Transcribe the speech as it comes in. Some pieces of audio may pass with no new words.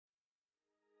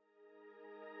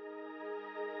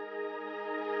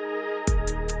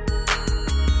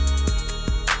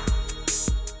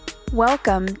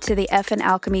Welcome to the Effin'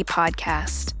 Alchemy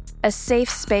podcast, a safe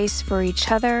space for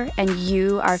each other and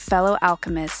you, our fellow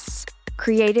alchemists,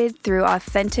 created through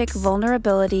authentic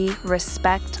vulnerability,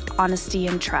 respect, honesty,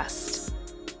 and trust.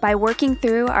 By working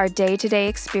through our day-to-day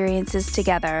experiences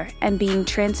together and being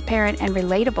transparent and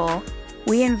relatable,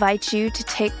 we invite you to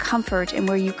take comfort in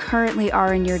where you currently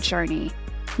are in your journey,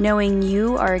 knowing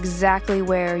you are exactly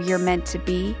where you're meant to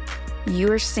be,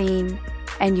 you are seen,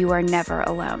 and you are never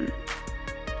alone.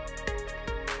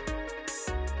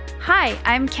 Hi,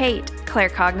 I'm Kate,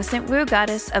 claircognizant woo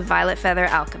goddess of Violet Feather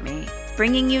Alchemy,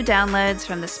 bringing you downloads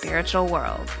from the spiritual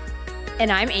world.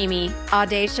 And I'm Amy,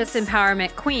 audacious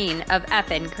empowerment queen of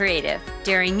Effin' Creative,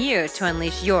 daring you to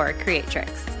unleash your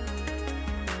creatrix.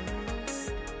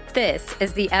 This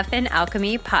is the Effin'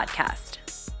 Alchemy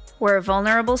podcast, where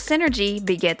vulnerable synergy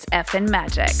begets effin'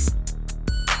 magic.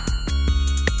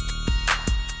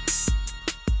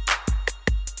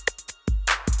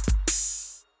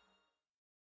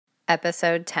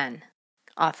 Episode 10,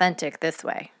 Authentic This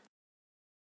Way.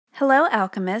 Hello,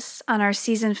 alchemists. On our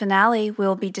season finale,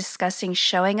 we'll be discussing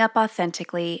showing up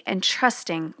authentically and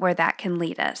trusting where that can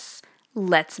lead us.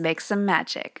 Let's make some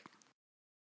magic.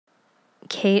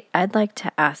 Kate, I'd like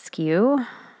to ask you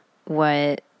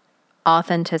what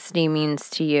authenticity means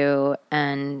to you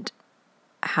and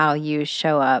how you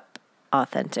show up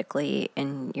authentically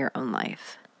in your own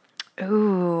life.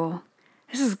 Ooh,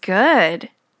 this is good.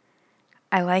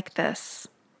 I like this.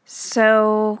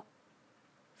 So,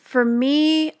 for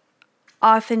me,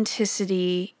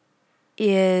 authenticity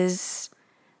is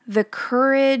the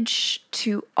courage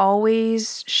to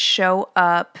always show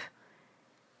up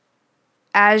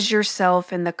as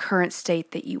yourself in the current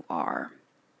state that you are,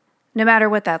 no matter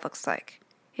what that looks like.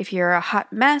 If you're a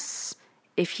hot mess,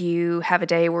 if you have a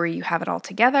day where you have it all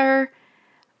together,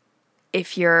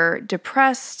 if you're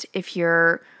depressed, if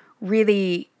you're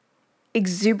really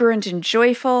exuberant and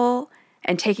joyful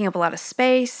and taking up a lot of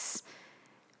space,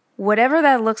 whatever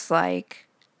that looks like,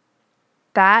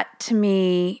 that to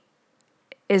me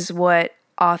is what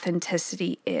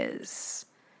authenticity is.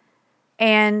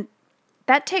 And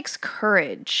that takes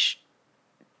courage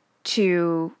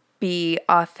to be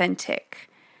authentic.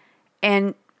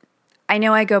 And I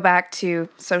know I go back to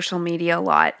social media a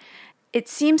lot. It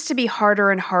seems to be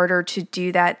harder and harder to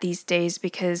do that these days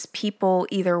because people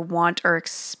either want or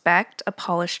expect a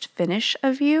polished finish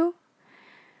of you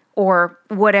or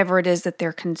whatever it is that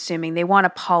they're consuming. They want a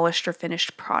polished or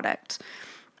finished product.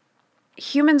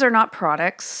 Humans are not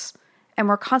products, and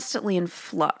we're constantly in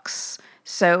flux.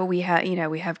 So we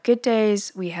have good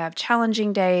days, we have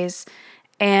challenging days,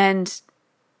 and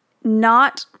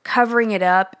not covering it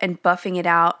up and buffing it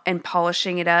out and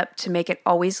polishing it up to make it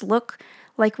always look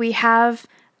like we have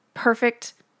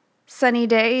perfect sunny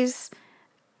days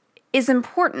is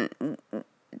important.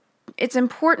 It's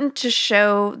important to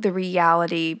show the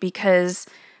reality because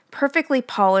perfectly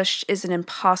polished is an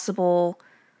impossible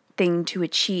thing to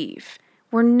achieve.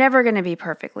 We're never going to be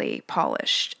perfectly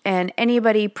polished, and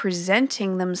anybody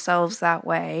presenting themselves that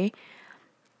way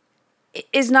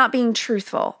is not being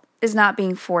truthful, is not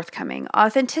being forthcoming.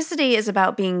 Authenticity is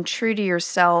about being true to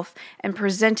yourself and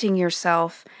presenting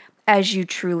yourself as you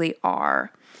truly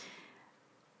are.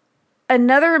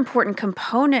 Another important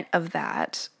component of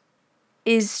that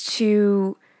is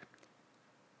to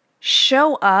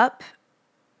show up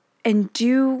and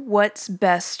do what's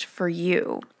best for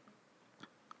you.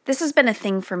 This has been a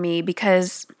thing for me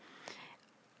because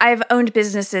I've owned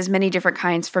businesses, many different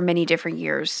kinds, for many different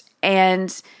years.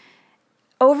 And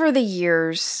over the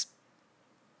years,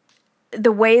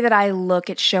 the way that I look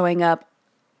at showing up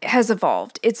has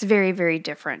evolved. It's very, very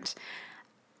different.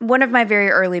 One of my very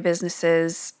early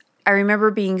businesses, I remember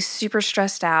being super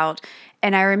stressed out,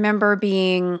 and I remember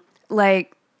being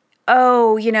like,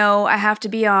 oh, I have to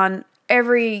be on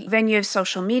every venue of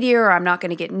social media or I'm not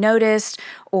going to get noticed,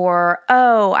 or,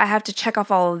 oh, I have to check off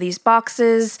all of these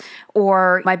boxes,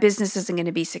 or my business isn't going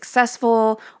to be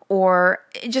successful, or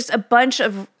just a bunch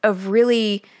of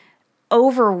really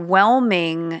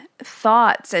overwhelming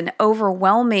thoughts and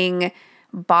overwhelming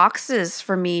boxes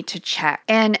for me to check.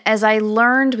 And as I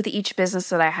learned with each business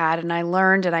that I had, and I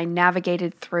learned and I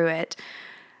navigated through it,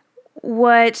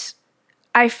 what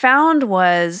I found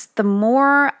was the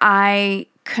more I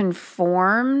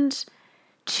conformed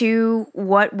to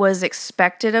what was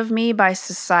expected of me by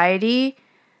society,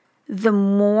 the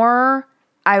more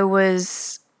I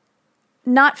was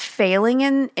not failing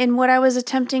in what I was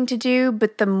attempting to do,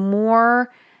 but the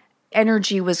more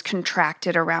energy was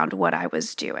contracted around what I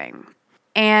was doing.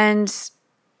 And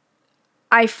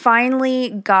I finally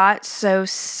got so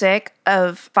sick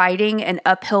of fighting an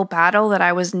uphill battle that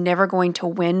I was never going to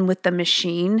win with the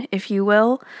machine, if you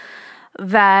will,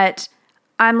 that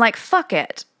I'm like, fuck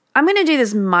it. I'm going to do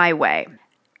this my way.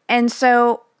 And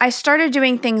so I started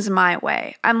doing things my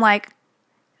way. I'm like,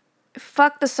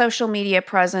 fuck the social media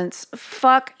presence,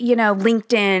 fuck,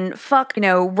 LinkedIn, fuck,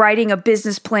 writing a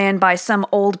business plan by some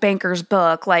old banker's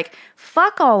book. Like,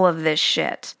 fuck all of this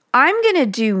shit. I'm going to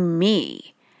do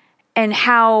me and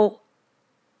how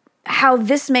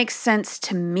this makes sense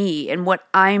to me and what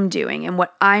I'm doing and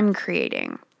what I'm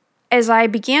creating. As I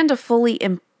began to fully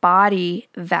embody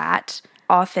that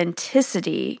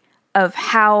authenticity of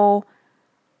how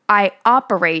I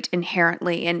operate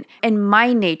inherently and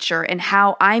my nature and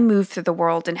how I move through the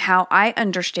world and how I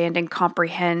understand and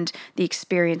comprehend the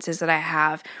experiences that I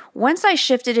have. Once I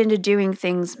shifted into doing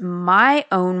things my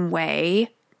own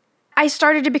way, I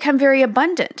started to become very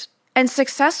abundant and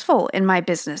successful in my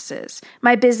businesses.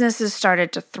 My businesses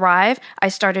started to thrive. I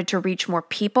started to reach more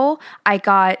people. I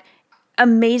got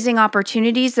amazing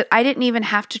opportunities that I didn't even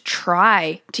have to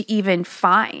try to even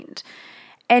find.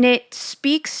 And it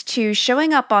speaks to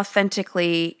showing up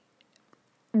authentically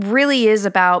really is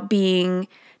about being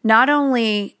not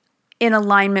only in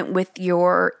alignment with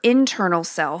your internal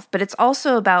self, but it's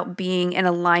also about being in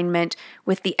alignment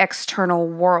with the external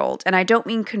world. And I don't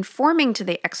mean conforming to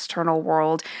the external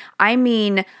world. I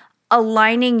mean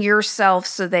aligning yourself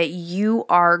so that you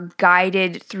are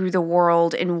guided through the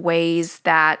world in ways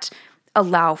that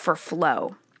allow for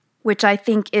flow, which I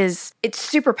think it's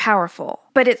super powerful,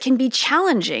 but it can be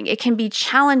challenging. It can be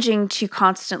challenging to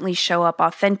constantly show up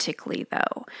authentically,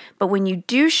 though. But when you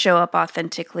do show up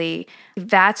authentically,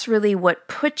 that's really what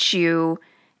puts you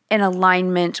in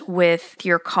alignment with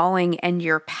your calling and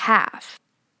your path.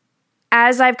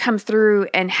 As I've come through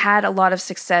and had a lot of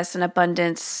success and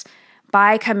abundance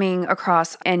by coming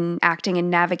across and acting and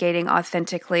navigating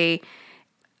authentically,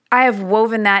 I have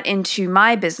woven that into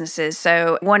my businesses.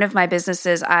 So one of my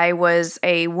businesses, I was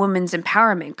a women's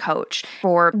empowerment coach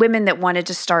for women that wanted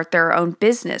to start their own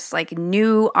business, like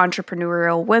new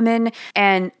entrepreneurial women.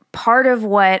 And part of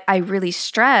what I really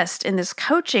stressed in this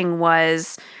coaching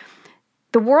was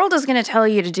the world is going to tell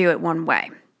you to do it one way.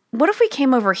 What if we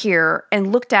came over here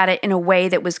and looked at it in a way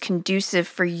that was conducive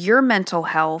for your mental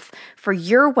health, for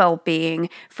your well-being,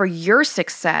 for your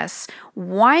success?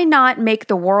 Why not make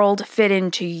the world fit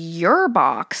into your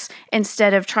box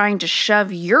instead of trying to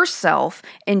shove yourself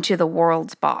into the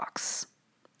world's box?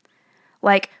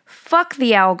 Like, fuck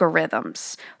the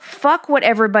algorithms. Fuck what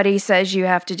everybody says you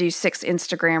have to do 6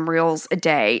 Instagram reels a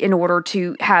day in order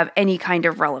to have any kind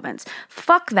of relevance.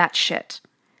 Fuck that shit.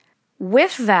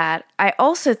 With that, I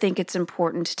also think it's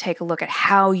important to take a look at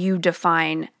how you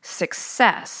define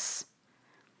success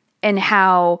and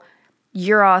how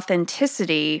your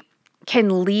authenticity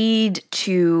can lead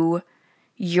to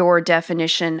your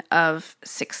definition of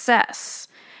success.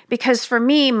 Because for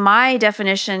me, my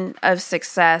definition of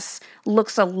success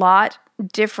looks a lot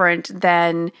different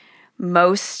than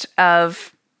most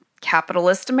of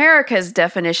capitalist America's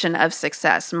definition of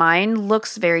success. Mine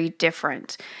looks very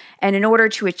different. And in order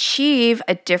to achieve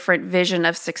a different vision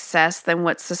of success than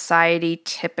what society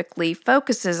typically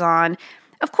focuses on,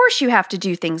 of course you have to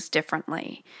do things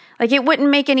differently. Like, it wouldn't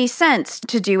make any sense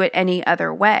to do it any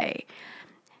other way.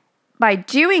 By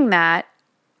doing that,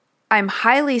 I'm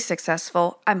highly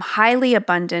successful, I'm highly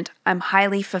abundant, I'm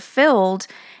highly fulfilled,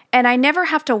 and I never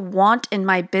have to want in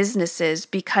my businesses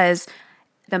because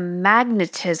the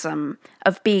magnetism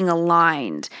of being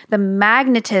aligned, the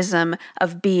magnetism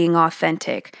of being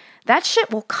authentic, that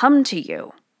shit will come to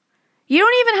you. You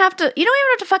don't even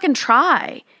have to fucking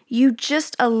try. You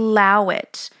just allow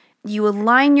it. You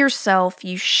align yourself,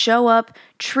 you show up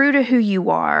true to who you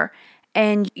are,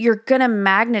 and you're going to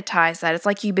magnetize that. It's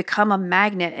like you become a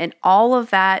magnet, and all of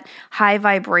that high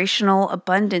vibrational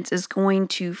abundance is going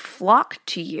to flock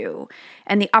to you,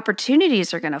 and the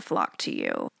opportunities are going to flock to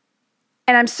you.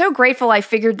 And I'm so grateful I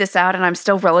figured this out and I'm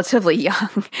still relatively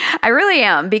young. I really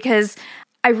am, because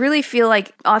I really feel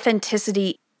like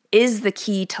authenticity is the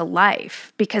key to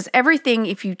life, because everything,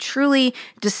 if you truly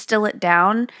distill it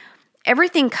down,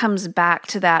 everything comes back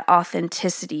to that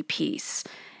authenticity piece.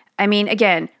 I mean,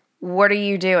 again, what are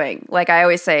you doing? Like I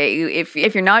always say, if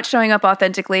you're not showing up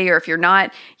authentically, or if you're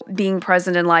not being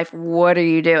present in life, what are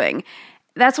you doing?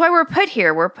 That's why we're put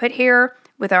here. We're put here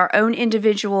with our own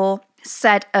individual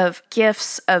set of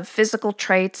gifts, of physical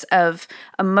traits, of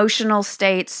emotional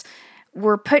states.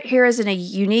 We're put here as a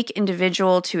unique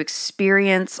individual to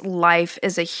experience life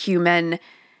as a human.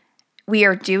 We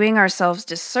are doing ourselves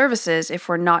disservices if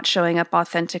we're not showing up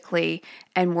authentically,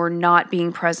 and we're not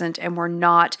being present, and we're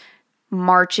not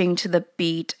marching to the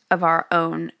beat of our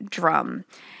own drum.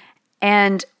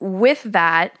 And with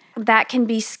that, that can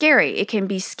be scary. It can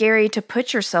be scary to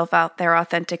put yourself out there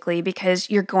authentically because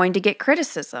you're going to get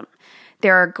criticism.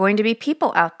 There are going to be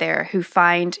people out there who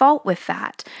find fault with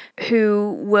that,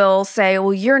 who will say,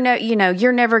 well, you're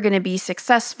never going to be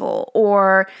successful,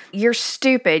 or you're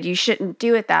stupid, you shouldn't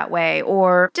do it that way,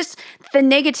 or just the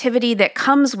negativity that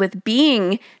comes with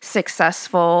being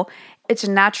successful. It's a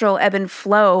natural ebb and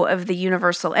flow of the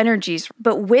universal energies.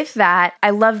 But with that, I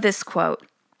love this quote.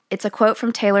 It's a quote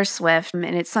from Taylor Swift, and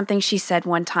it's something she said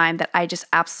one time that I just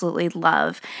absolutely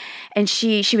love. And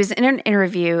she was in an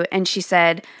interview, and she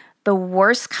said, "The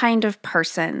worst kind of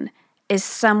person is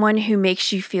someone who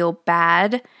makes you feel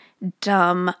bad,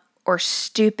 dumb, or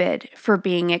stupid for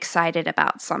being excited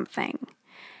about something."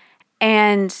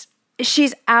 And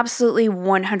she's absolutely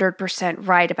 100%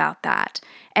 right about that.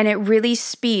 And it really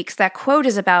speaks. That quote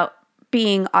is about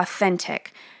being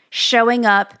authentic, showing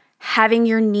up, having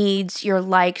your needs, your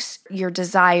likes, your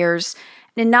desires,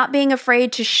 and not being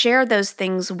afraid to share those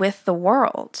things with the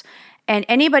world. And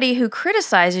anybody who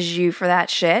criticizes you for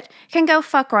that shit can go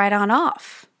fuck right on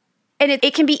off. And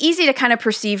it can be easy to kind of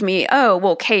perceive me, oh,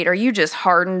 well, Kate, are you just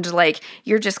hardened? Like,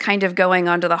 you're just kind of going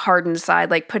onto the hardened side,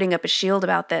 like putting up a shield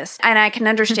about this. And I can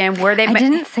understand where they... I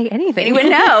didn't say anything.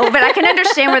 No, but I can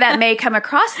understand where that may come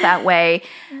across that way.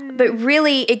 But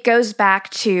really, it goes back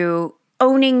to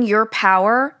owning your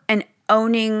power and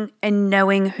owning and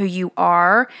knowing who you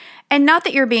are. And not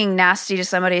that you're being nasty to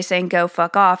somebody saying, go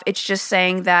fuck off. It's just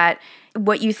saying that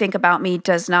what you think about me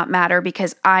does not matter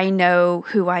because I know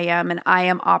who I am and I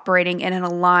am operating in an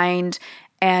aligned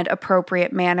and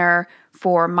appropriate manner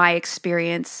for my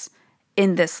experience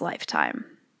in this lifetime.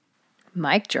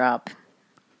 Mic drop.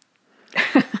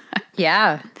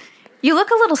 Yeah. You look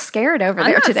a little scared over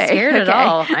there today. I'm not scared at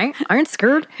all. I ain't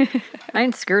scared. I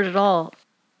ain't scared at all.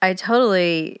 I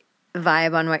totally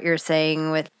vibe on what you're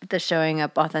saying with the showing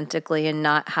up authentically and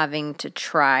not having to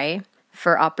try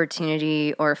for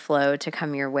opportunity or flow to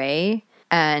come your way.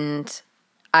 And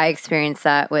I experienced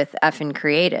that with Effin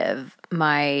Creative,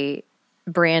 my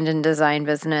brand and design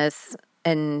business,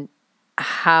 and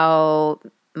how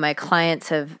my clients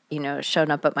have, shown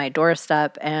up at my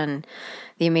doorstep and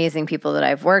the amazing people that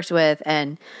I've worked with,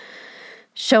 and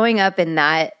showing up in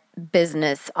that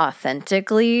business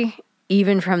authentically,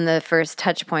 even from the first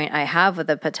touch point I have with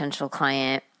a potential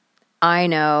client, I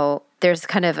know there's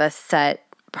kind of a set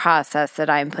process that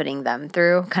I'm putting them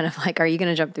through, kind of like, are you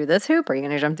going to jump through this hoop? Are you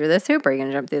going to jump through this hoop? Are you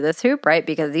going to jump through this hoop? Right?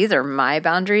 Because these are my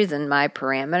boundaries and my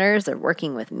parameters of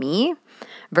working with me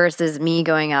versus me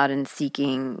going out and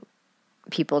seeking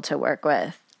people to work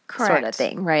with. Correct. Sort of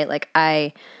thing, right? Like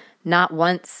not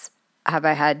once have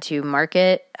I had to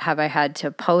market, have I had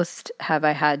to post, have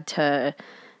I had to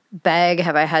beg,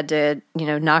 have I had to,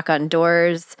 knock on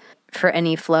doors for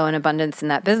any flow and abundance in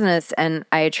that business. And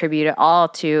I attribute it all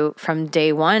to, from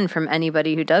day one, from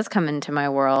anybody who does come into my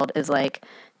world, is like,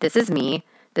 this is me,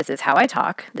 this is how I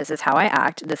talk, this is how I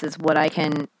act, this is what I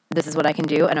can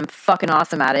do, and I'm fucking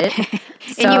awesome at it.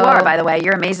 So, and you are, by the way.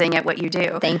 You're amazing at what you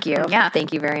do. Thank you. Yeah.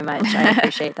 Thank you very much. I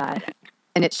appreciate that.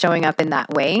 And it's showing up in that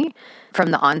way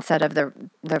from the onset of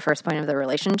the first point of the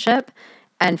relationship.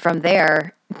 And from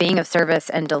there, being of service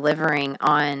and delivering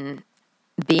on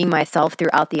being myself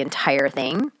throughout the entire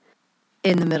thing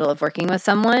in the middle of working with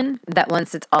someone, that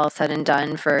once it's all said and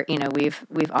done for,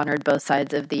 we've honored both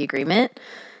sides of the agreement,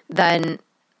 then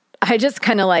I just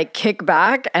kind of like kick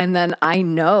back, and then I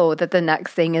know that the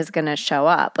next thing is going to show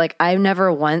up. Like, I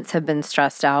never once have been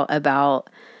stressed out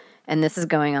about, and this is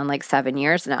going on like 7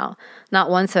 years now, not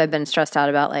once have I been stressed out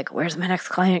about like, where's my next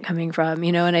client coming from?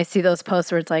 And I see those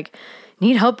posts where it's like,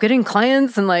 need help getting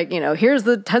clients, and like, here's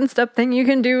the 10-step thing you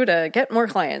can do to get more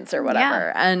clients or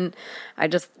whatever. Yeah. And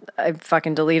I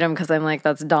fucking delete them because I'm like,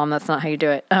 that's dumb. That's not how you do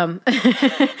it.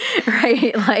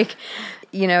 Right? Like,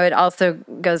 it also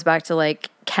goes back to like,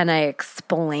 can I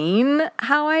explain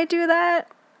how I do that?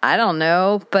 I don't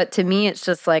know. But to me, it's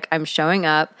just like, I'm showing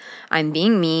up, I'm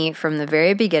being me from the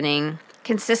very beginning.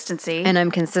 Consistency. And I'm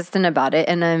consistent about it.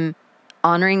 And I'm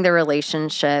honoring the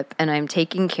relationship, and I'm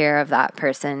taking care of that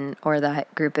person or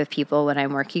that group of people when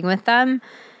I'm working with them.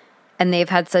 And they've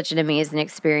had such an amazing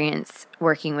experience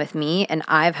working with me, and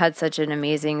I've had such an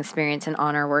amazing experience and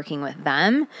honor working with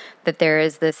them, that there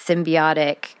is this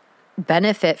symbiotic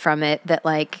benefit from it that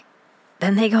like,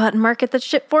 then they go out and market the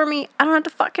shit for me. I don't have to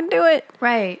fucking do it.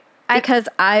 Right. Because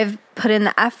I've put in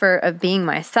the effort of being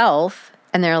myself.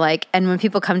 And they're like, and when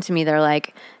people come to me, they're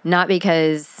like, not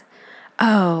because,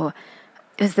 oh,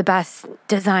 it was the best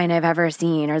design I've ever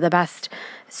seen or the best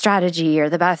strategy or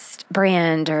the best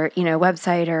brand or,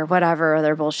 website or whatever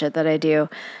other bullshit that I do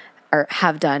or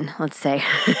have done, let's say.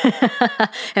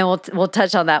 And we'll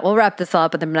touch on that. We'll wrap this all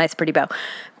up with a nice pretty bow.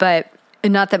 But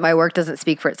not that my work doesn't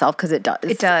speak for itself, because it does.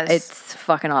 It does. It's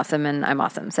fucking awesome, and I'm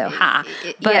awesome. So, But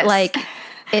yes. like,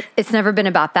 it's never been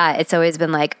about that. It's always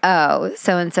been like, oh,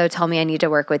 so-and-so told me I need to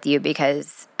work with you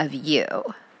because of you.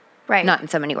 Right. Not in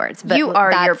so many words. But you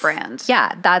are your brand.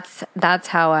 Yeah, that's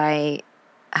how I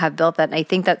have built that. And I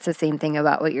think that's the same thing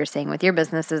about what you're saying with your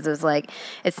businesses is like,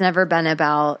 it's never been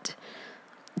about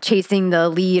chasing the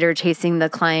lead or chasing the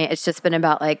client. It's just been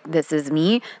about like, this is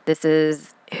me. This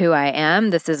is who I am.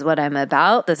 This is what I'm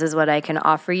about. This is what I can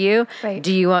offer you. Right.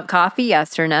 Do you want coffee?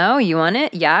 Yes or no? You want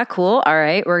it? Yeah, cool. All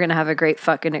right. We're going to have a great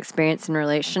fucking experience and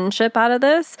relationship out of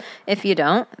this. If you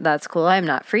don't, that's cool. I'm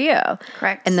not for you.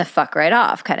 Correct. And the fuck right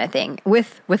off kind of thing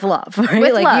with love, right?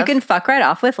 With like love. you can fuck right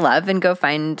off with love and go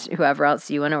find whoever else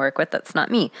you want to work with. That's not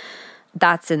me.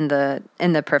 That's in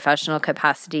the professional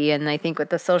capacity. And I think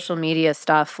with the social media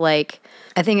stuff, like,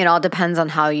 I think it all depends on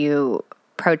how you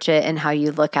approach it and how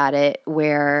you look at it,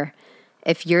 where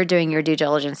if you're doing your due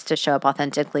diligence to show up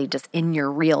authentically just in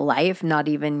your real life, not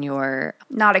even your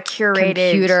not a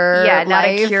curated computer not a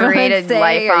life, curated let's say,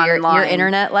 life or online. your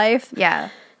internet life. Yeah.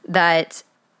 That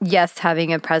yes,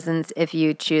 having a presence if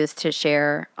you choose to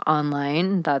share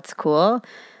online, that's cool.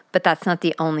 But that's not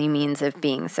the only means of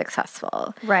being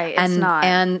successful. Right, it's not.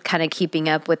 And kind of keeping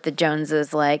up with the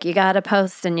Joneses, like, you got to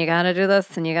post and you got to do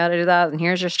this and you got to do that. And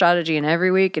here's your strategy. And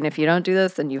every week, and if you don't do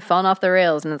this, then you've fallen off the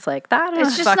rails. And it's like, I don't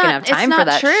fucking have time for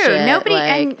that true. shit. Nobody,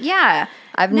 like, and yeah.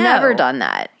 I've No. never done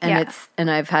that. And Yeah.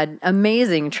 and I've had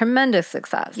amazing, tremendous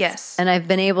success. Yes. And I've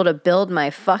been able to build my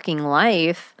fucking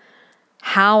life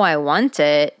how I want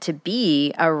it to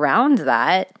be around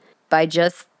that by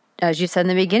just, as you said in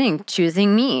the beginning,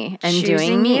 choosing me and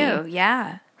doing me. you.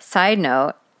 Yeah. Side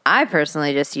note, I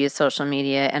personally just use social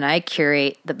media and I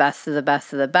curate the best of the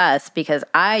best of the best because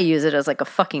I use it as like a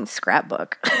fucking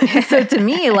scrapbook. So to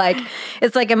me, like,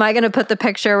 it's like, am I going to put the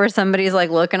picture where somebody's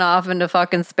like looking off into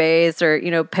fucking space or,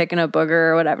 picking a booger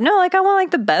or whatever? No, like I want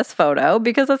like the best photo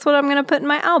because that's what I'm going to put in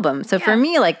my album. So for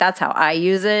me, like that's how I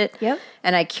use it. Yep.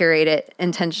 And I curate it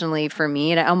intentionally for me.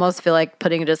 And I almost feel like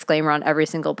putting a disclaimer on every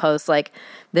single post, like,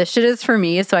 this shit is for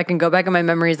me so I can go back in my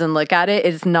memories and look at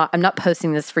it. I'm not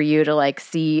posting this for you to like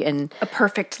see and A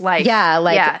perfect life. yeah,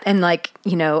 like and like,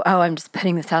 oh, I'm just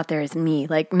putting this out there as me.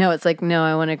 Like, no, it's like, no,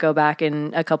 I want to go back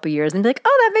in a couple years and be like,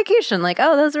 oh, that vacation, like,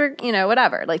 oh, those were,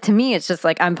 whatever. Like to me, it's just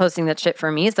like I'm posting that shit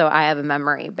for me, so I have a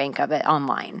memory bank of it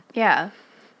online. Yeah.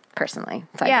 Personally.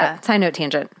 Side note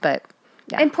tangent, but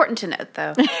yeah. Important to note,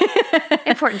 though.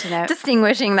 Important to note.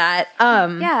 Distinguishing that.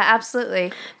 Yeah,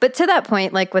 absolutely. But to that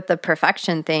point, like with the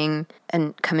perfection thing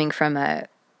and coming from a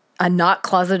not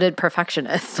closeted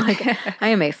perfectionist, like I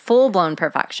am a full-blown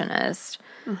perfectionist.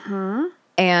 Mm-hmm.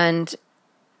 And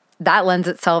that lends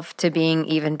itself to being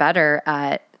even better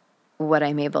at what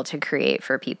I'm able to create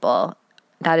for people.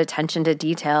 That attention to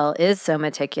detail is so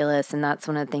meticulous. And that's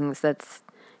one of the things that's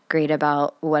great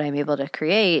about what I'm able to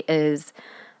create is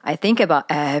I think about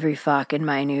every fucking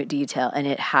minute detail and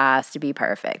it has to be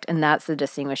perfect. And that's the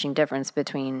distinguishing difference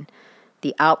between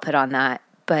the output on that.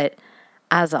 But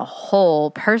as a whole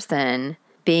person,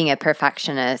 being a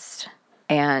perfectionist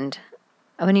and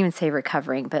I wouldn't even say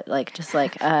recovering, but like just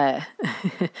like a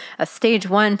stage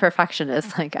 1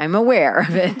 perfectionist, like I'm aware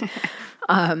of it.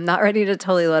 Not ready to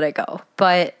totally let it go.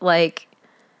 But like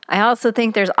I also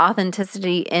think there's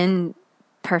authenticity in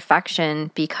perfection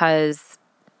because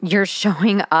you're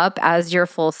showing up as your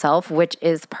full self, which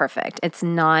is perfect. It's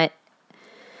not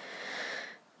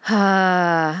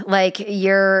like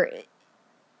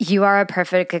you are a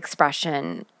perfect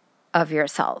expression of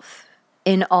yourself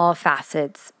in all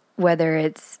facets, whether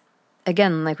it's,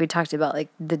 again, like we talked about, like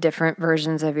the different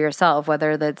versions of yourself,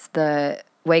 whether that's the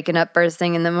waking up first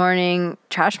thing in the morning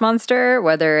trash monster,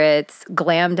 whether it's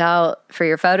glammed out for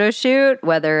your photo shoot,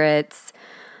 whether it's,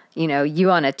 you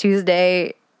on a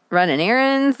Tuesday running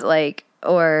errands, like,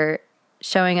 or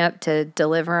showing up to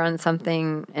deliver on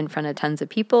something in front of tons of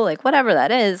people, like whatever that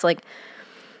is, like,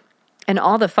 and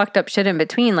all the fucked up shit in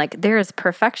between, like there is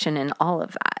perfection in all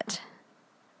of that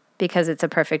because it's a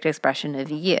perfect expression of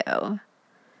you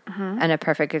and a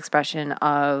perfect expression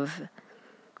of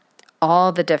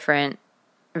all the different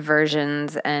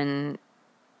versions and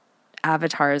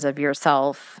avatars of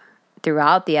yourself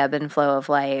throughout the ebb and flow of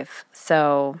life.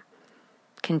 So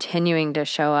continuing to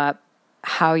show up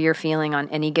how you're feeling on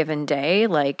any given day,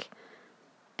 like,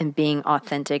 and being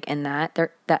authentic in that, there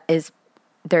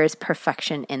is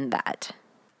perfection in that.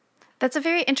 That's a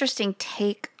very interesting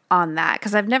take on that,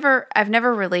 because I've never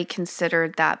really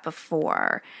considered that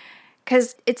before,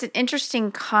 because it's an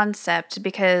interesting concept.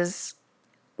 Because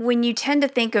when you tend to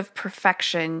think of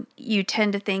perfection, you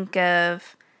tend to think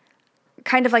of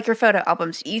kind of like your photo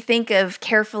albums. You think of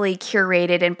carefully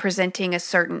curated and presenting a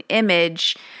certain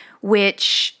image,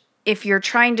 which if you're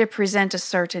trying to present a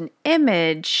certain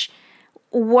image,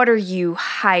 what are you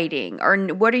hiding, or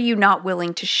what are you not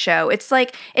willing to show? It's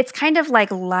kind of like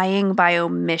lying by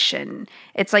omission.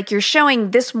 It's like you're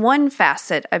showing this one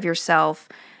facet of yourself,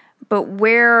 but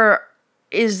where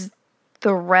is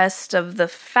the rest of the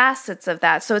facets of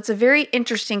that? So it's a very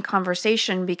interesting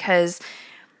conversation, because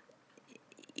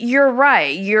you're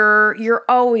right. You're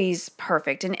always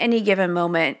perfect. In any given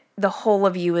moment, the whole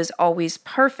of you is always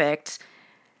perfect.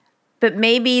 But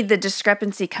maybe the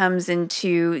discrepancy comes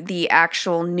into the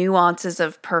actual nuances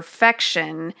of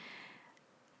perfection,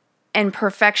 and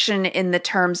perfection in the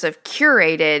terms of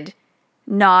curated,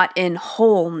 not in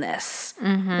wholeness,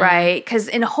 right? Because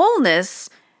in wholeness,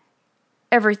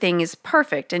 everything is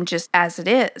perfect and just as it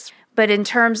is. But in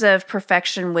terms of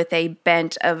perfection with a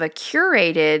bent of a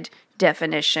curated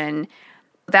definition,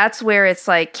 that's where it's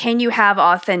like, can you have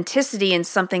authenticity in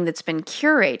something that's been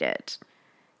curated?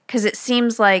 Because it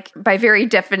seems like, by very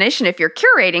definition, if you're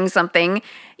curating something,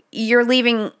 you're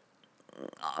leaving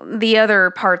the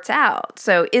other parts out.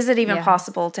 So is it even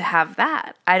possible to have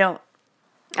that?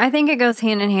 I think it goes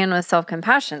hand in hand with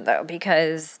self-compassion, though,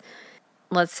 because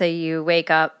let's say you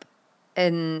wake up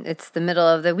and it's the middle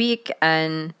of the week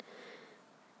and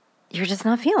you're just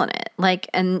not feeling it.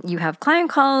 And you have client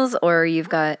calls, or you've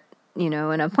got,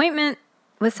 an appointment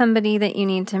with somebody that you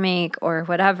need to make or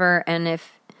whatever. And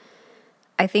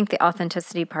I think the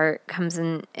authenticity part comes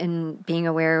in being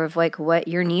aware of what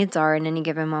your needs are in any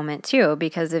given moment too.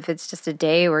 Because if it's just a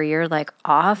day where you're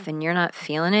off and you're not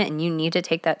feeling it and you need to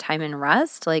take that time and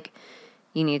rest,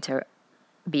 you need to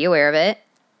be aware of it.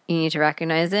 You need to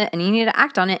recognize it, and you need to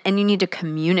act on it, and you need to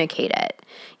communicate it.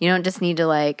 You don't just need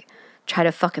to try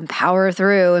to fucking power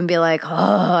through and be like,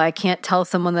 oh, I can't tell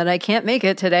someone that I can't make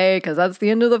it today because that's the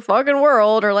end of the fucking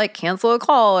world, or cancel a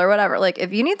call or whatever.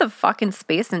 If you need the fucking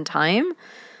space and time,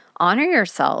 honor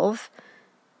yourself,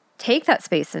 take that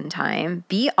space and time,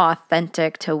 be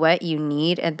authentic to what you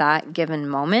need at that given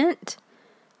moment,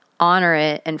 honor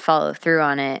it and follow through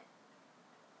on it.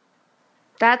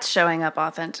 That's showing up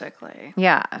authentically.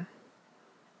 Yeah.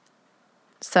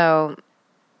 So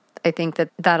I think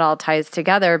that all ties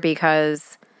together,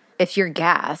 because if you're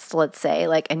gassed, let's say,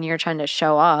 and you're trying to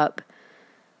show up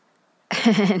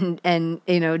and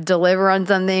deliver on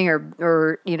something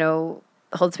or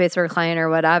hold space for a client or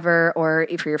whatever, or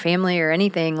for your family or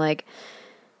anything,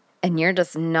 and you're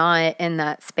just not in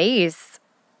that space,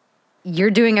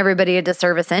 you're doing everybody a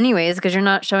disservice anyways, because you're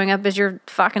not showing up as your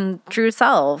fucking true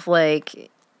self.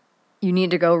 You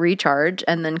need to go recharge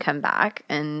and then come back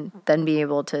and then be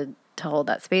able to hold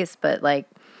that space. But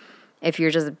if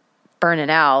you're just burning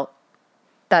out,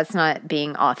 that's not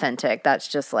being authentic. That's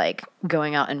just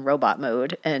going out in robot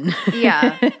mode and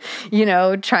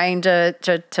trying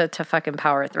to fucking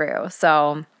power through.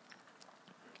 So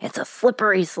it's a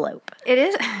slippery slope. It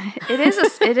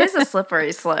is a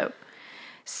slippery slope.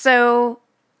 So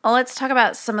let's talk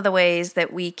about some of the ways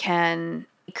that we can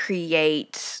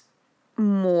create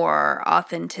more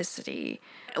authenticity.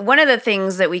 One of the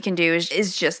things that we can do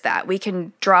is just that. We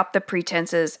can drop the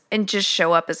pretenses and just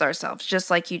show up as ourselves, just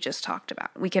like you just talked about.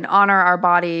 We can honor our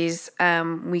bodies.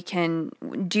 We can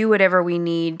do whatever we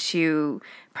need to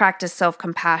practice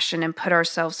self-compassion and put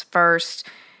ourselves first.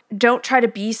 Don't try to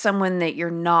be someone that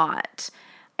you're not.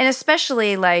 And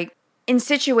especially in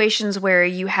situations where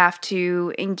you have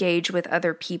to engage with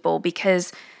other people,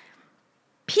 because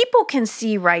people can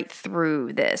see right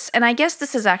through this. And I guess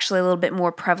this is actually a little bit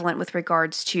more prevalent with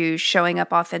regards to showing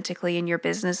up authentically in your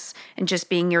business and just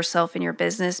being yourself in your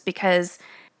business, because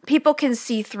people can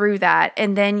see through that,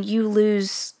 and then you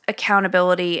lose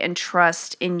accountability and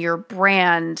trust in your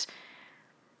brand,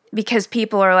 because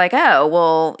people are like, oh,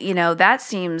 well, that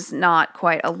seems not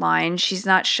quite aligned. She's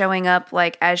not showing up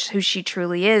as who she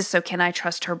truly is. So can I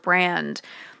trust her brand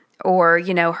or,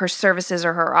 her services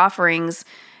or her offerings?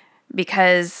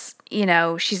 Because,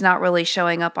 she's not really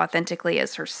showing up authentically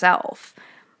as herself.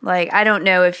 I don't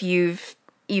know if you've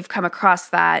come across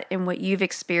that in what you've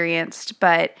experienced,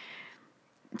 but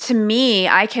to me,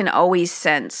 I can always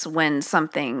sense when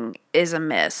something is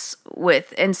amiss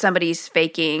and somebody's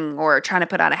faking or trying to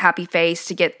put on a happy face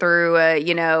to get through a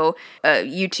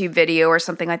YouTube video or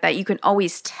something like that. You can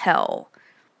always tell.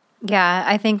 Yeah,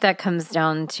 I think that comes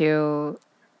down to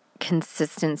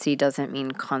consistency doesn't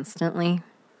mean constantly.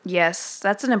 Yes,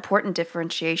 that's an important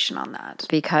differentiation on that.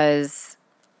 Because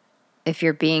if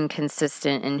you're being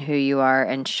consistent in who you are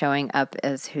and showing up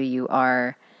as who you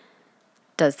are,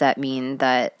 does that mean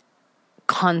that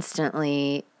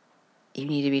constantly you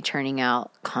need to be churning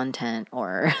out content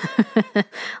or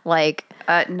like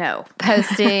no.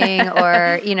 posting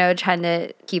or, trying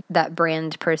to keep that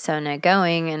brand persona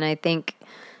going? And I think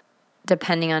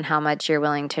depending on how much you're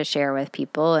willing to share with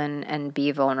people and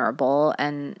be vulnerable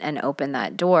and open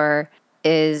that door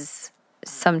is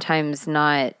sometimes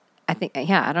not, I think,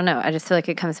 I don't know. I just feel like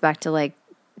it comes back to like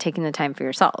taking the time for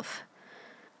yourself.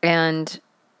 And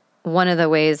one of the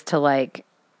ways to like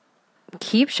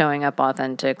keep showing up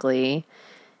authentically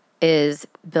is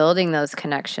building those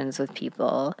connections with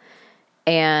people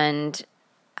and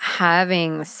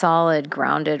having solid,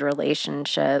 grounded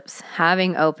relationships,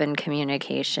 having open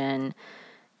communication,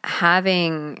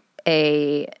 having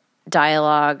a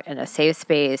dialogue and a safe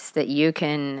space that you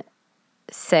can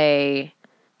say,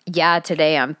 yeah,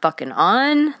 today I'm fucking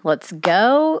on, let's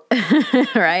go,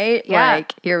 right? Yeah.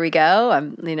 Like, here we go.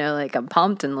 I'm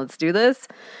pumped and let's do this.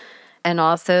 And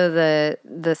also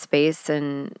the space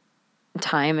and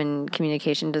time and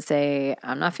communication to say,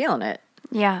 I'm not feeling it.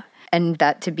 Yeah. And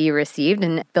that to be received,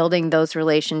 and building those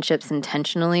relationships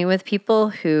intentionally with people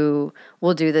who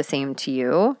will do the same to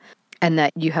you, and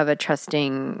that you have a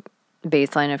trusting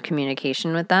baseline of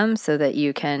communication with them so that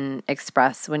you can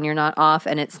express when you're not off,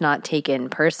 and it's not taken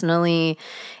personally.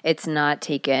 It's not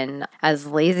taken as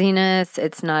laziness.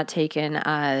 It's not taken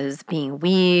as being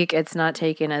weak. It's not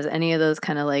taken as any of those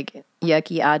kind of like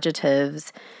yucky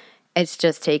adjectives. It's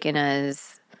just taken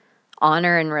as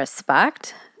honor and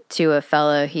respect to a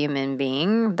fellow human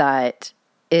being that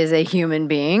is a human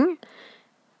being.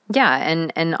 Yeah,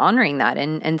 and honoring that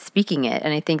and speaking it.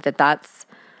 And I think that that's,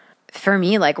 for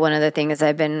me, like one of the things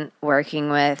I've been working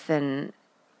with, and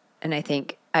I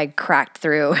think I cracked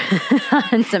through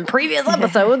in some previous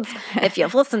episodes, if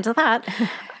you've listened to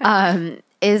that,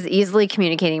 is easily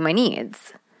communicating my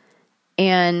needs.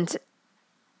 And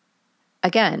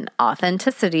again,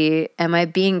 authenticity. Am I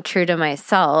being true to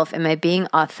myself? Am I being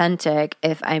authentic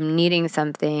if I'm needing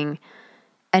something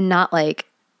and not like,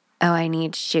 oh, I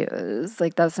need shoes?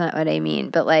 Like, that's not what I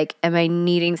mean. But like, am I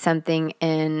needing something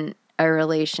in a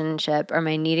relationship, or am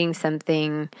I needing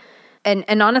something?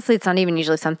 And honestly, it's not even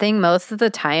usually something. Most of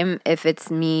the time, if it's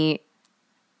me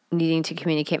needing to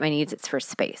communicate my needs, it's for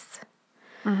space.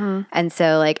 Mm-hmm. And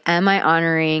so like, am I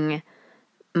honoring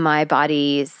my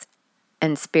body's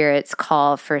and spirit's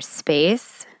call for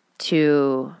space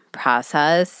to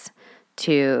process,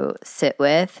 to sit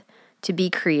with, to be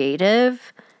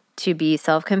creative, to be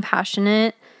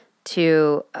self-compassionate,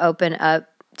 to open up,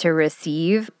 to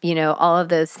receive, all of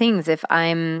those things. If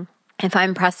I'm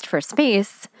pressed for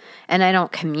space and I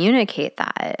don't communicate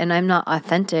that, and I'm not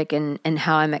authentic in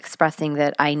how I'm expressing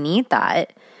that I need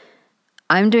that,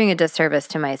 I'm doing a disservice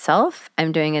to myself.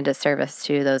 I'm doing a disservice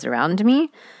to those around me,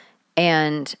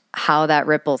 and how that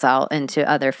ripples out into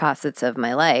other facets of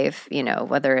my life,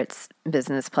 whether it's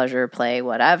business, pleasure, play,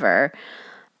 whatever,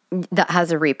 that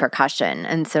has a repercussion.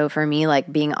 And so for me,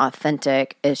 like, being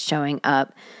authentic is showing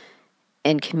up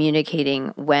and communicating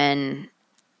when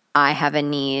I have a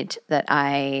need that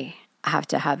I have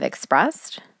to have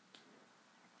expressed,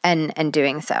 and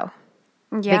doing so.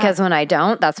 Yeah. Because when I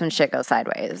don't, that's when shit goes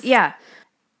sideways. Yeah.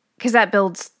 Because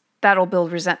that'll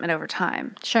build resentment over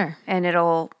time. Sure. And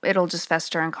it'll just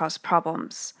fester and cause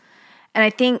problems. And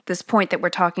I think this point that we're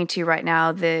talking to right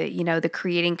now, the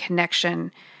creating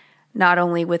connection, not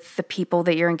only with the people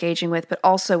that you're engaging with, but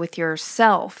also with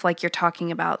yourself. Like, you're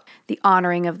talking about the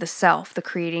honoring of the self, the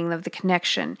creating of the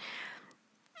connection.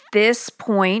 This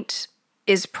point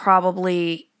is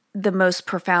probably the most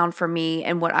profound for me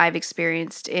and what I've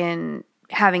experienced in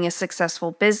having a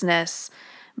successful business,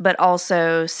 but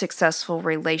also successful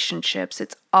relationships.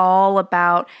 It's all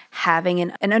about having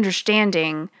an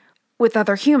understanding with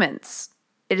other humans.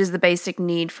 It is the basic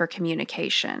need for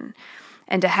communication.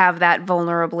 And to have that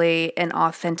vulnerably and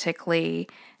authentically,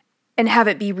 and have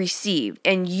it be received,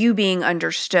 and you being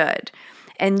understood.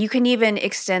 And you can even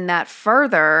extend that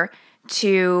further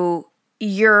to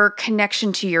your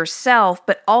connection to yourself,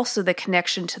 but also the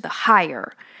connection to the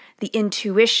higher, the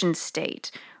intuition state.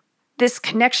 This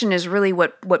connection is really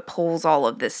what pulls all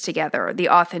of this together, the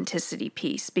authenticity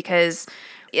piece, because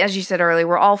as you said earlier,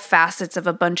 we're all facets of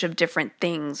a bunch of different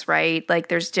things, right? Like,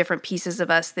 there's different pieces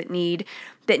of us that need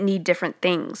different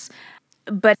things.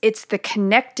 But it's the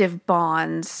connective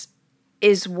bonds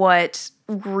is what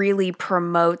really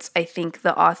promotes, I think,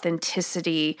 the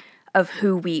authenticity of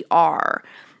who we are.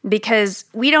 Because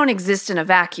we don't exist in a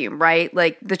vacuum, right?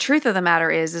 Like, the truth of the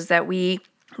matter is that we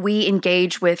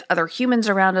engage with other humans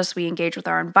around us, we engage with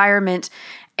our environment,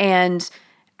 and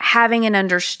having an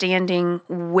understanding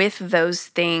with those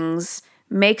things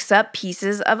makes up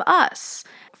pieces of us.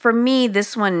 For me,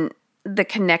 this one, the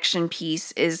connection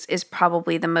piece is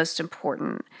probably the most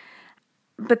important.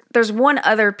 But there's one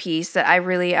other piece that I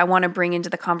want to bring into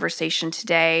the conversation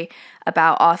today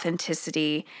about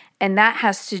authenticity, and that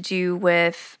has to do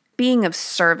with being of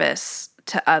service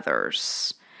to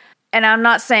others. And I'm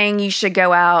not saying you should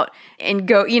go out and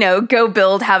go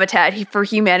build Habitat for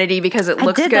Humanity because it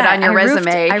looks good on your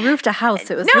resume. I roofed a house.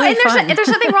 It was really fun. There's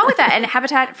nothing wrong with that. And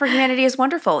Habitat for Humanity is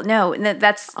wonderful. No,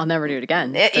 that's... I'll never do it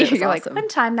again. You're awesome. Like, one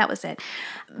time, that was it.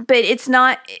 But it's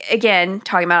not, again,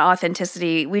 talking about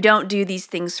authenticity, we don't do these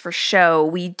things for show.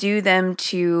 We do them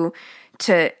to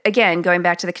again, going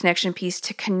back to the connection piece,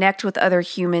 to connect with other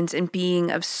humans and being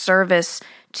of service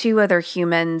to other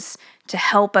humans, to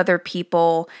help other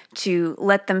people, to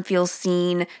let them feel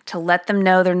seen, to let them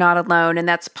know they're not alone. And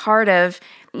that's part of,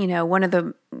 one of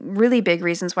the really big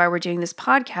reasons why we're doing this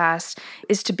podcast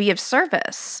is to be of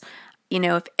service.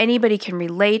 If anybody can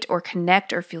relate or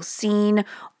connect or feel seen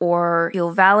or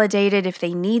feel validated if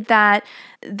they need that,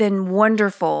 then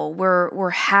wonderful. We're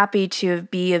happy to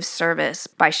be of service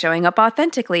by showing up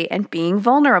authentically and being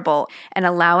vulnerable and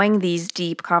allowing these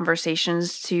deep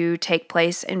conversations to take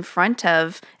place in front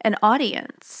of an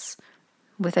audience.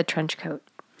 With a trench coat.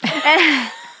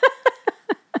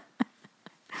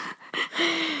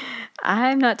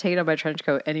 I'm not taking off my trench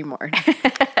coat anymore.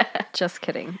 Just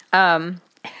kidding.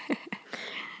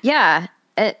 Yeah,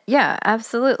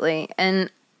 absolutely.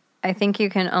 And I think you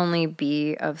can only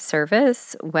be of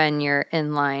service when you're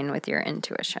in line with your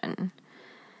intuition,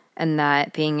 and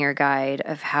that being your guide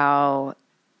of how,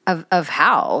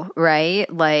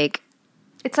 right? Like,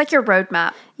 it's like your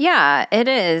roadmap. Yeah, it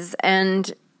is.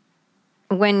 And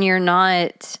when you're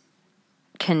not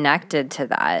connected to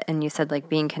that, and you said like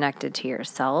being connected to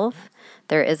yourself,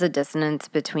 there is a dissonance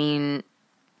between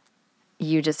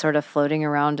you just sort of floating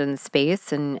around in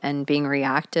space and being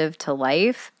reactive to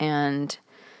life and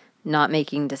not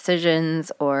making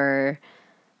decisions or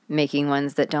making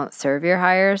ones that don't serve your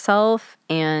higher self.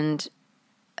 And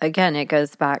again, it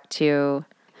goes back to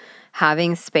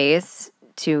having space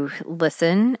to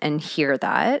listen and hear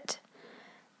that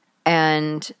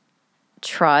and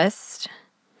trust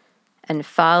and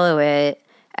follow it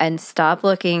and stop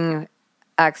looking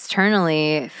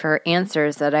externally for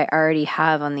answers that I already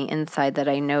have on the inside that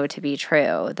I know to be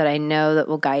true, that I know that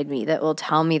will guide me, that will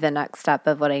tell me the next step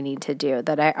of what I need to do,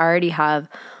 that I already have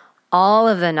all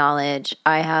of the knowledge,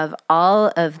 I have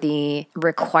all of the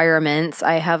requirements,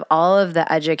 I have all of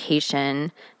the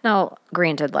education. Now,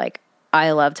 granted, like,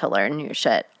 I love to learn new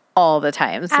shit all the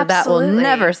time, so that will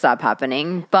never stop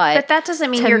happening. But that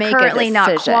doesn't mean you're currently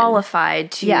not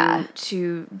qualified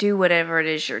to do whatever it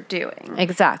is you're doing.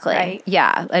 Exactly. Right?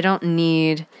 Yeah, I don't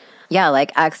need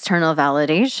like external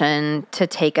validation to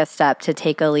take a step, to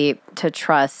take a leap, to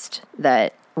trust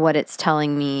that what it's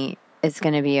telling me is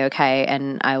going to be okay,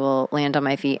 and I will land on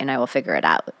my feet and I will figure it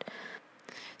out.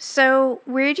 So,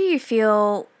 where do you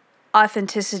feel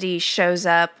authenticity shows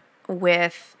up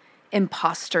with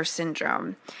imposter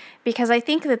syndrome? Because I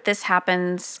think that this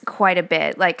happens quite a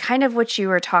bit, like kind of what you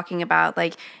were talking about,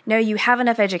 like, no, you have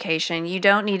enough education. You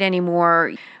don't need any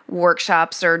more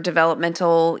workshops or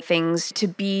developmental things to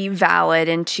be valid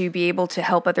and to be able to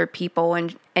help other people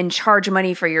and charge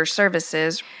money for your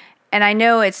services. And I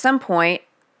know at some point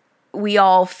we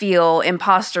all feel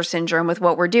imposter syndrome with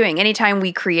what we're doing. Anytime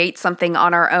we create something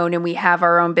on our own and we have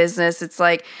our own business, it's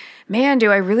like, man,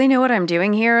 do I really know what I'm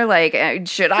doing here? Like,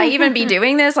 should I even be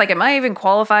doing this? Like, am I even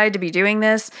qualified to be doing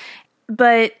this?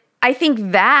 But I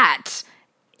think that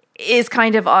is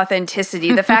kind of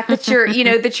authenticity. The fact that you're,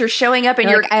 that you're showing up and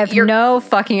I have no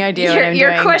fucking idea what I'm doing.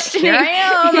 You're questioning. Here I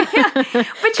am. Yeah.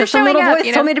 But you're showing up.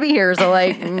 Voice told me to be here, so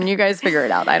like, you guys figure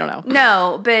it out. I don't know.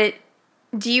 No, but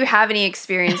do you have any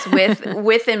experience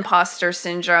with imposter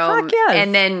syndrome? Fuck yes.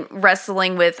 And then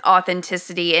wrestling with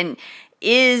authenticity, and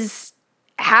is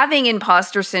having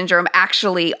imposter syndrome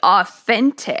actually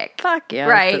authentic? Fuck yeah.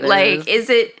 Right? Like, is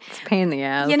it... It's a pain in the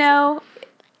ass.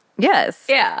 Yes.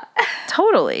 Yeah.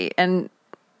 Totally. And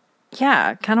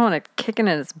yeah, kind of want to kick in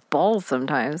his balls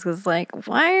sometimes, because like,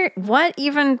 what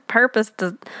purpose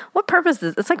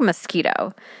is, it's like a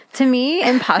mosquito. To me,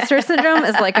 imposter syndrome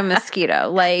is like a mosquito.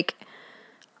 Like,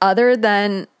 other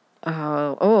than,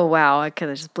 oh wow, I could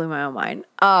have just blew my own mind.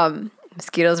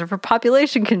 Mosquitoes are for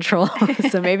population control.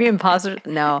 So maybe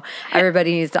no,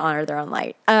 everybody needs to honor their own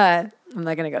light. I'm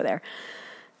not going to go there.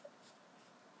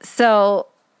 So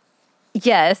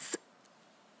yes,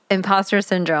 imposter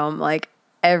syndrome, like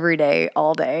every day,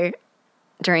 all day.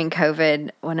 During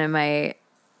COVID, one of my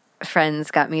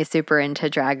friends got me super into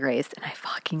Drag Race, and I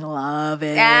fucking love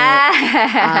it.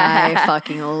 I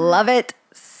fucking love it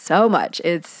so much.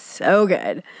 It's so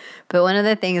good. But one of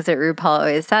the things that RuPaul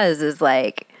always says is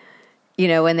like, you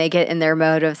know, when they get in their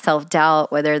mode of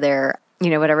self-doubt, whether they're, you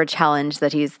know, whatever challenge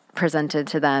that he's presented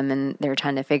to them and they're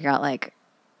trying to figure out like,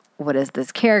 what is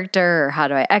this character or how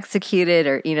do I execute it?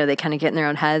 Or, you know, they kind of get in their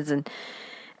own heads and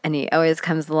he always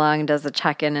comes along and does a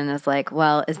check-in and is like,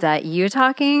 well, is that you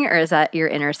talking or is that your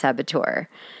inner saboteur?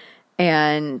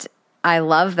 And I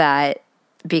love that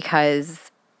because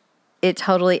it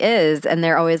totally is. And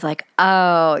they're always like,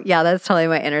 oh, yeah, that's totally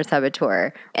my inner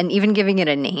saboteur. And even giving it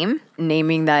a name,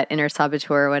 naming that inner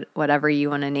saboteur, whatever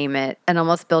you want to name it, and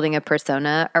almost building a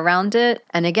persona around it.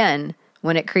 And again,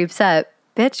 when it creeps up,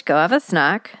 bitch, go have a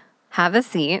snack, have a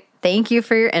seat. Thank you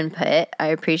for your input. I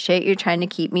appreciate you trying to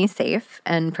keep me safe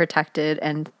and protected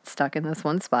and stuck in this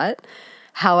one spot.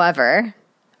 However,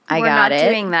 I got it. We're not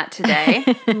doing that today.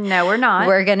 No, we're not.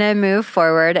 We're going to move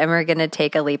forward and we're going to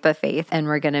take a leap of faith and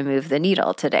we're going to move the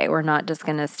needle today. We're not just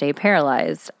going to stay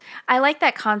paralyzed. I like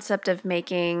that concept of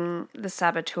making the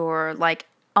saboteur like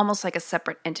almost like a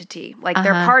separate entity. Like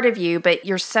they're part of you, but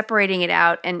you're separating it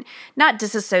out and not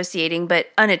disassociating, but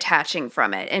unattaching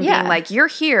from it and being like, you're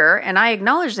here and I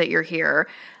acknowledge that you're here.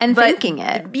 And thinking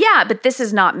it. Yeah, but this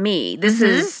is not me. This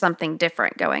is something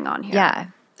different going on here. Yeah,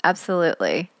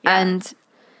 absolutely. Yeah. And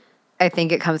I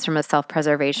think it comes from a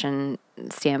self-preservation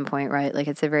standpoint, right? Like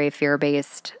it's a very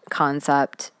fear-based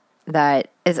concept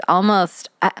that is almost,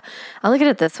 I look at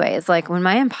it this way. It's like when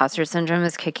my imposter syndrome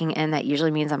is kicking in, that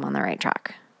usually means I'm on the right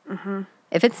track. Mm-hmm.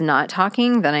 If it's not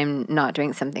talking, then I'm not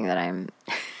doing something that I'm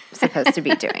supposed to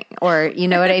be doing. Or, you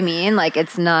know what I mean? Like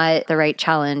it's not the right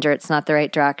challenge or it's not the right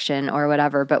direction or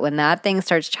whatever. But when that thing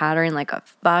starts chattering like a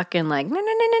fuck and like,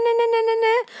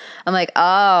 I'm like,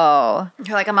 oh.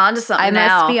 You're like, I'm onto something I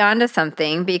now. must be onto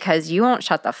something because you won't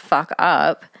shut the fuck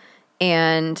up.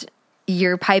 And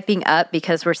you're piping up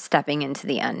because we're stepping into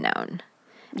the unknown.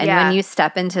 And when you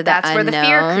step into the unknown, where the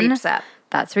fear creeps up.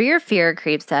 That's where your fear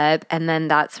creeps up. And then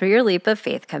that's where your leap of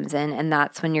faith comes in. And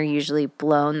that's when you're usually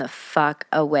blown the fuck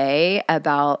away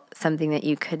about something that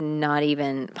you could not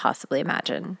even possibly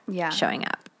imagine showing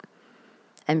up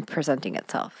and presenting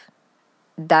itself.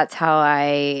 That's how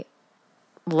I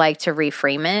like to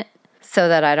reframe it so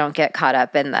that I don't get caught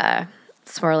up in the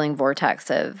swirling vortex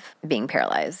of being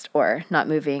paralyzed or not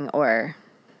moving or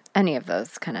any of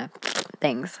those kind of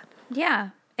things.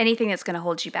 Yeah. Anything that's going to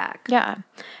hold you back. Yeah.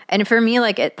 And for me,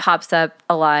 like it pops up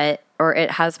a lot, or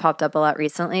it has popped up a lot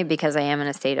recently because I am in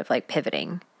a state of like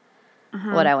pivoting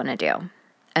what I want to do.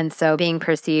 And so being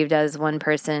perceived as one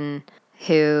person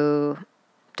who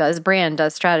does brand,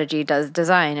 does strategy, does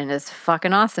design, and is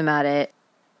fucking awesome at it.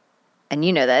 And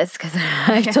you know this because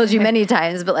I've told you many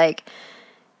times, but like,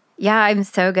 yeah, I'm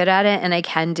so good at it and I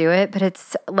can do it. But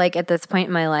it's like at this point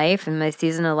in my life, in my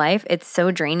season of life, it's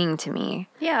so draining to me.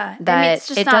 Yeah. That it's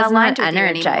just it does not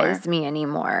energize me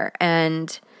anymore.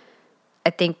 And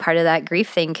I think part of that grief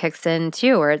thing kicks in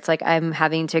too, where it's like I'm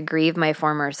having to grieve my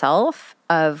former self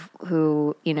of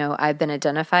who, you know, I've been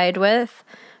identified with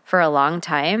for a long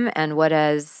time and what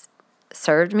has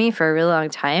served me for a really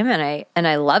long time. And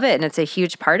I love it. And it's a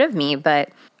huge part of me. But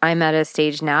I'm at a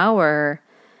stage now where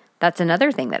that's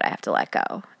another thing that I have to let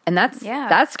go. And that's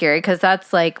scary because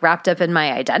that's like wrapped up in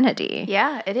my identity.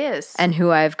 Yeah, it is. And who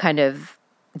I've kind of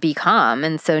become.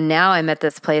 And so now I'm at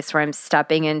this place where I'm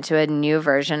stepping into a new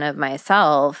version of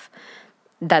myself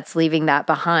that's leaving that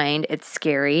behind. It's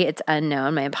scary. It's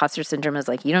unknown. My imposter syndrome is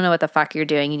like, you don't know what the fuck you're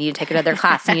doing. You need to take another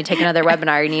class. You need to take another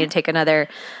webinar. You need to take another,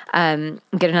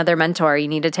 get another mentor. You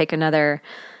need to take another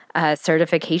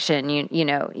certification. You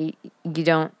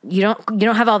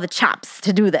don't have all the chops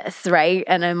to do this, right?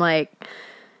 And I'm like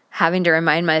having to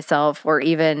remind myself, or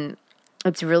even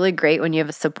it's really great when you have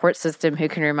a support system who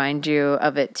can remind you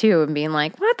of it too, and being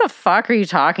like, what the fuck are you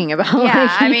talking about? Yeah,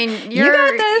 like, I mean, you're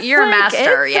a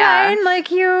master. It's yeah, fine.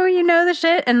 Like you know the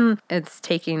shit, and it's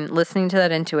listening to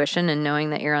that intuition and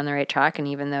knowing that you're on the right track. And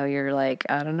even though you're like,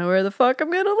 I don't know where the fuck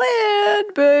I'm gonna land,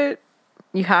 but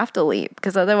you have to leap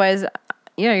because otherwise,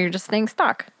 you're just staying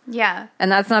stuck. Yeah.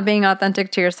 And that's not being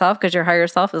authentic to yourself because your higher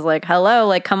self is like, hello,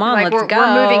 like, come on, let's go.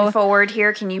 We're moving forward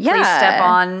here. Can you please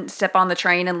step on the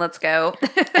train and let's go?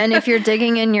 And if you're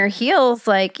digging in your heels,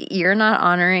 like, you're not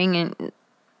honoring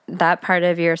that part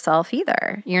of yourself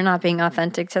either. You're not being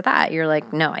authentic to that. You're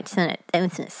like, no, I'm just going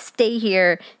to stay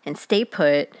here and stay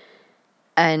put.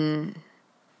 And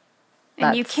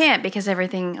you can't, because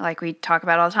everything, like we talk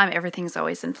about all the time, everything's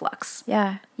always in flux.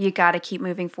 Yeah. You got to keep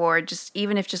moving forward,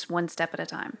 even if just one step at a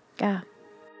time. Yeah.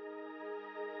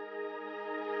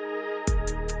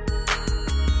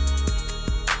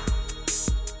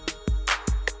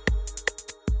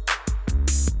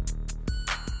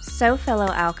 So, fellow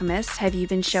alchemists, have you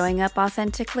been showing up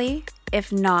authentically?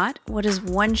 If not, what is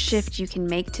one shift you can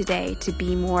make today to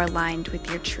be more aligned with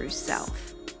your true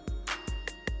self?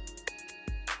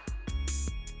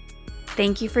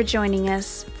 Thank you for joining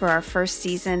us for our first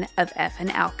season of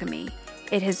Effin' Alchemy.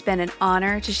 It has been an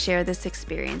honor to share this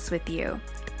experience with you.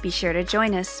 Be sure to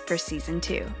join us for season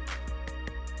 2.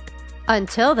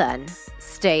 Until then,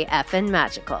 stay effin'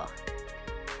 magical.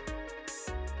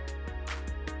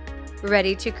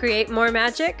 Ready to create more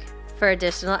magic? For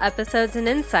additional episodes and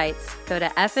insights, go to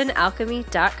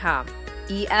effinalchemy.com.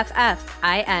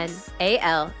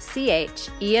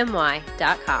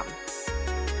 EFFINALCHEMY.com.